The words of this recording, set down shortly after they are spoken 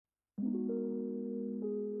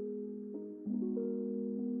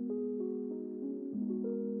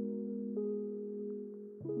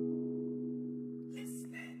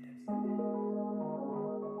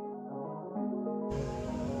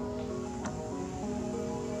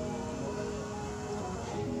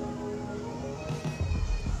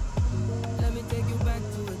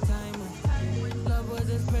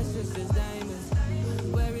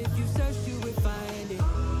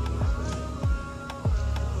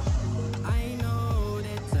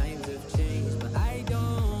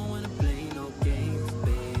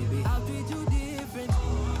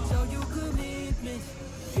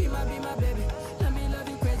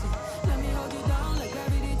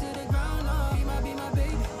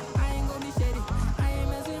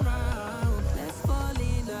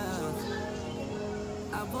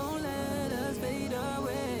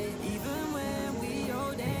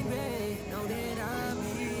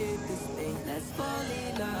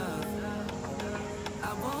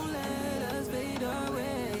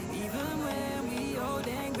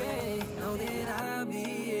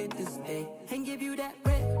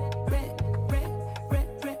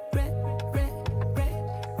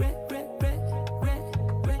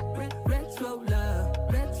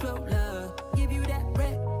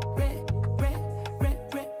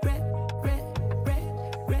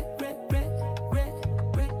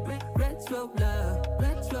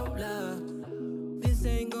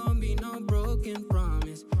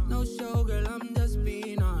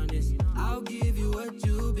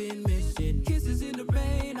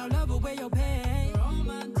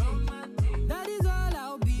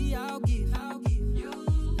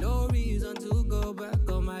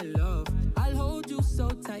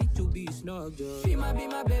pubg. Be my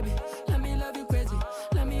baby, let me love you crazy.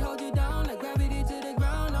 Let me hold you down like gravity to the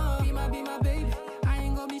ground. Oh, be my baby, I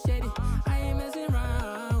ain't gonna be shady. I ain't messing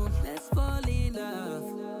around. Let's fall in love.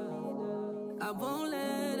 I won't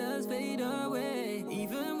let us fade away.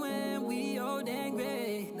 Even when we old and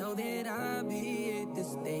gray, know that I'll be here to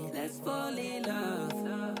stay. Let's fall in love.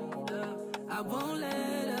 I won't let